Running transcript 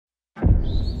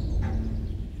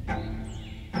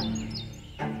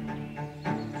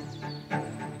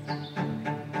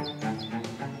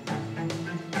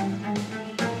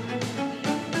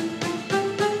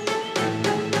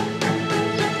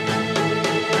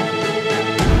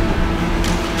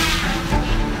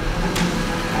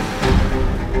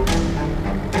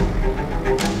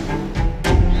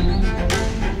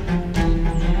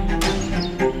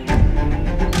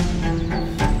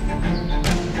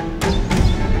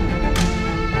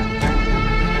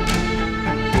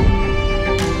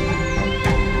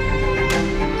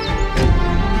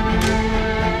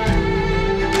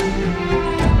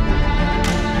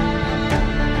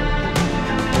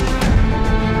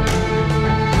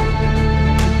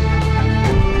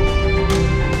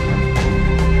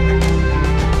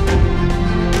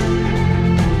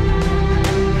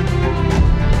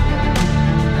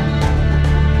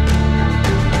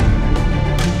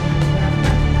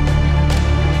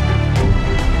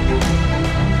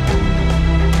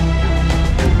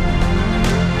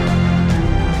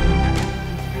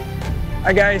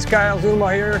Hi guys, Kyle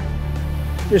Zuma here,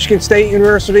 Michigan State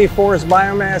University Forest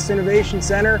Biomass Innovation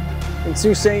Center in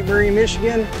Sault Ste. Marie,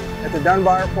 Michigan at the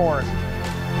Dunbar Forest.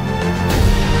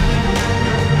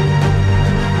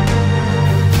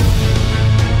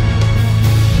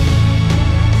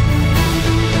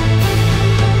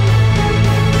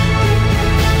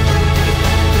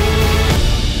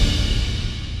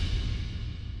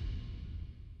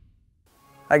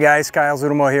 Hi guys, Kyle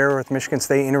Zuma here with Michigan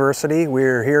State University.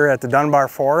 We're here at the Dunbar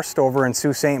Forest over in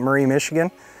Sault Ste. Marie, Michigan.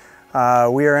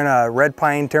 We are in a red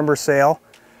pine timber sale.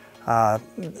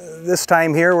 This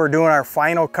time here we're doing our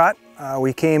final cut.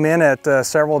 We came in at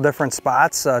several different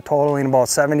spots, totaling about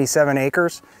 77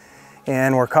 acres.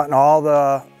 And we're cutting all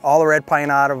the red pine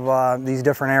out of these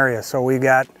different areas. So we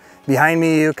got, behind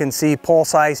me you can see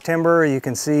pole-sized timber, you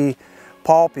can see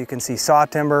pulp, you can see saw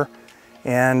timber.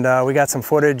 And we got some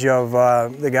footage of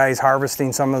the guys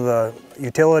harvesting some of the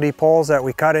utility poles that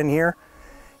we cut in here.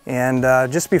 And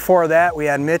just before that, we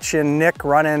had Mitch and Nick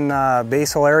running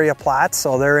basal area plots.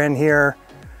 So they're in here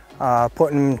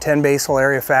putting 10 basal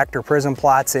area factor prism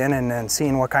plots in and then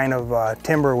seeing what kind of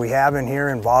timber we have in here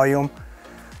and volume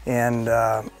and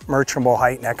merchantable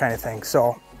height and that kind of thing.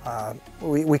 So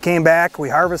we came back, we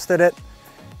harvested it.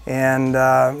 And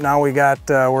now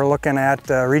we're looking at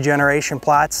regeneration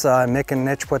plots. Mick and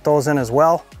Mitch put those in as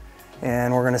well.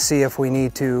 And we're going to see if we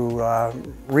need to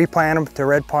replant them to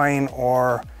red pine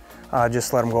or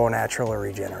just let them go natural or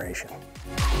regeneration.